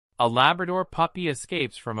A Labrador puppy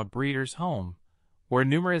escapes from a breeder's home, where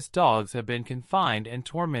numerous dogs have been confined and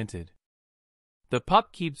tormented. The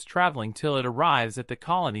pup keeps traveling till it arrives at the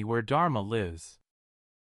colony where Dharma lives.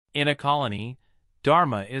 In a colony,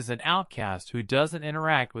 Dharma is an outcast who doesn't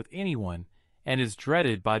interact with anyone and is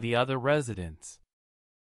dreaded by the other residents.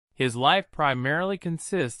 His life primarily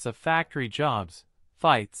consists of factory jobs,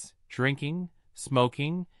 fights, drinking,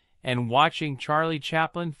 smoking, and watching Charlie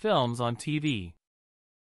Chaplin films on TV.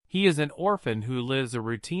 He is an orphan who lives a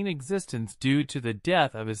routine existence due to the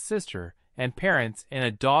death of his sister and parents in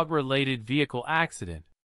a dog-related vehicle accident.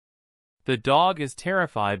 The dog is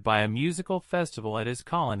terrified by a musical festival at his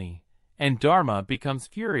colony, and Dharma becomes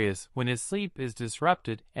furious when his sleep is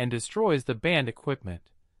disrupted and destroys the band equipment.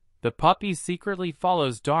 The puppy secretly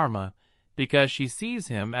follows Dharma because she sees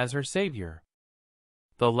him as her savior.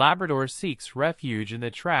 The Labrador seeks refuge in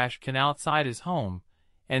the trash can outside his home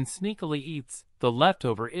and sneakily eats the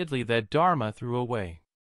leftover idli that Dharma threw away.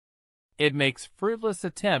 It makes fruitless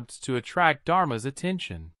attempts to attract Dharma's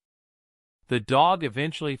attention. The dog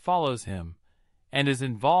eventually follows him and is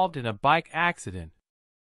involved in a bike accident.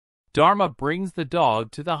 Dharma brings the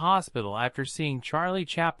dog to the hospital after seeing Charlie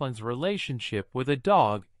Chaplin's relationship with a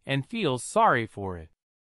dog and feels sorry for it.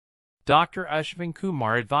 Dr. Ashwin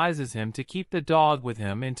Kumar advises him to keep the dog with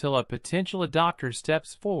him until a potential adopter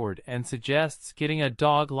steps forward and suggests getting a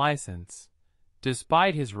dog license.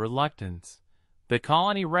 Despite his reluctance, the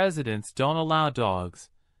colony residents don't allow dogs.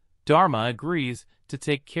 Dharma agrees to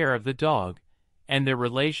take care of the dog, and their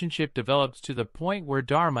relationship develops to the point where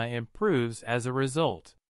Dharma improves as a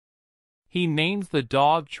result. He names the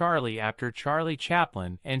dog Charlie after Charlie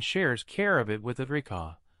Chaplin and shares care of it with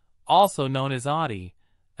Adrika, also known as Adi,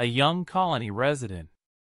 a young colony resident.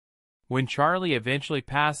 When Charlie eventually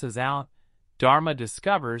passes out, Dharma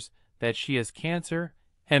discovers that she has cancer,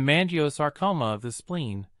 hemangiosarcoma of the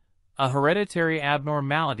spleen, a hereditary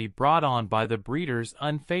abnormality brought on by the breeder's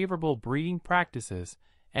unfavorable breeding practices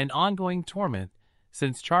and ongoing torment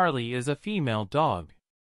since Charlie is a female dog.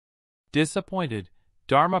 Disappointed,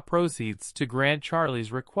 Dharma proceeds to grant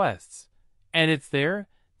Charlie's requests, and it's there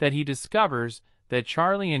that he discovers that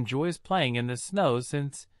Charlie enjoys playing in the snow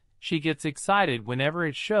since she gets excited whenever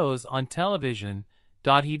it shows on television.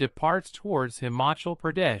 He departs towards Himachal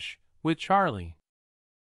Pradesh with Charlie.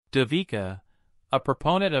 Devika, a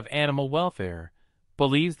proponent of animal welfare,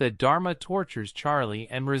 believes that Dharma tortures Charlie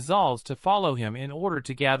and resolves to follow him in order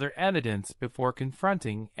to gather evidence before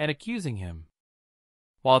confronting and accusing him.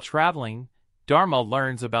 While traveling, Dharma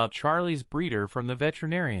learns about Charlie's breeder from the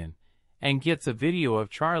veterinarian and gets a video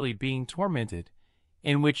of Charlie being tormented,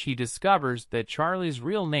 in which he discovers that Charlie's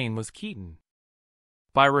real name was Keaton.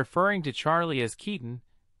 By referring to Charlie as Keaton,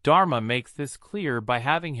 Dharma makes this clear by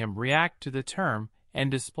having him react to the term and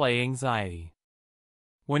display anxiety.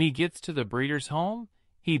 When he gets to the breeder's home,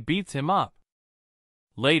 he beats him up.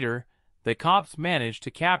 Later, the cops manage to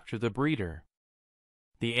capture the breeder.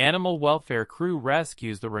 The animal welfare crew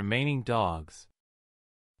rescues the remaining dogs.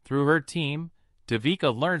 Through her team,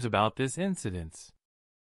 Devika learns about this incident.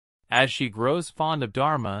 As she grows fond of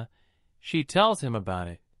Dharma, she tells him about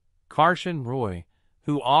it. Karshan Roy,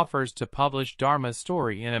 who offers to publish Dharma's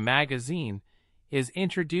story in a magazine, is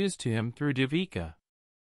introduced to him through Devika.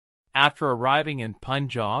 After arriving in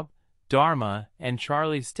Punjab, Dharma and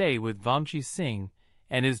Charlie stay with Vamshi Singh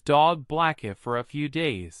and his dog Blackif for a few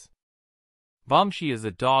days. Vamshi is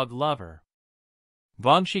a dog lover.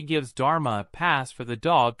 Vamshi gives Dharma a pass for the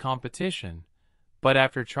dog competition, but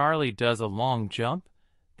after Charlie does a long jump,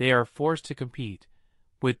 they are forced to compete,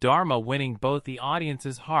 with Dharma winning both the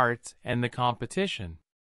audience's hearts and the competition.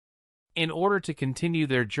 In order to continue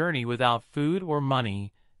their journey without food or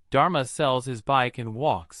money, Dharma sells his bike and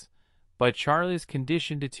walks, but Charlie's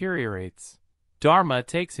condition deteriorates. Dharma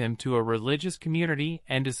takes him to a religious community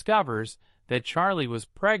and discovers that Charlie was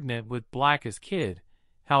pregnant with Black's kid.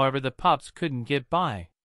 However, the pups couldn't get by.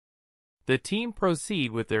 The team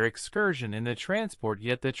proceed with their excursion in the transport,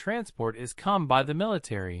 yet the transport is come by the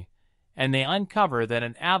military, and they uncover that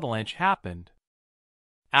an avalanche happened.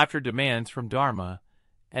 After demands from Dharma,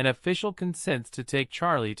 an official consents to take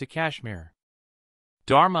Charlie to Kashmir.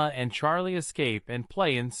 Dharma and Charlie escape and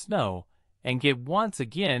play in snow and get once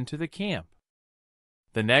again to the camp.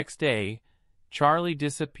 The next day, Charlie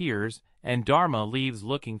disappears and Dharma leaves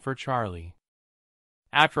looking for Charlie.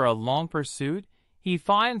 After a long pursuit, he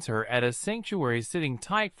finds her at a sanctuary sitting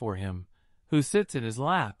tight for him, who sits in his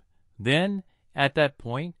lap. Then, at that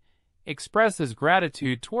point, expresses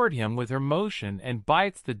gratitude toward him with her motion and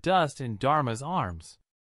bites the dust in Dharma's arms.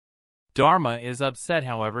 Dharma is upset,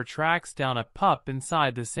 however, tracks down a pup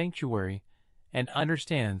inside the sanctuary and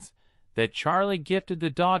understands that Charlie gifted the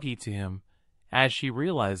doggy to him, as she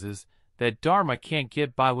realizes that Dharma can't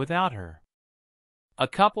get by without her. A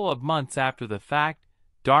couple of months after the fact,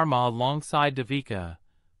 Dharma alongside Devika,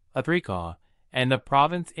 Atrika, and the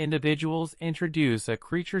province individuals introduce a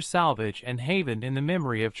creature salvage and haven in the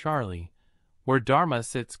memory of Charlie, where Dharma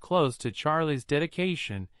sits close to Charlie's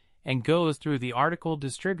dedication and goes through the article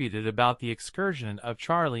distributed about the excursion of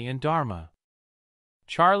Charlie and Dharma.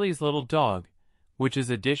 Charlie's little dog, which is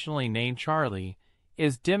additionally named Charlie,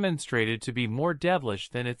 is demonstrated to be more devilish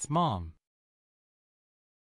than its mom.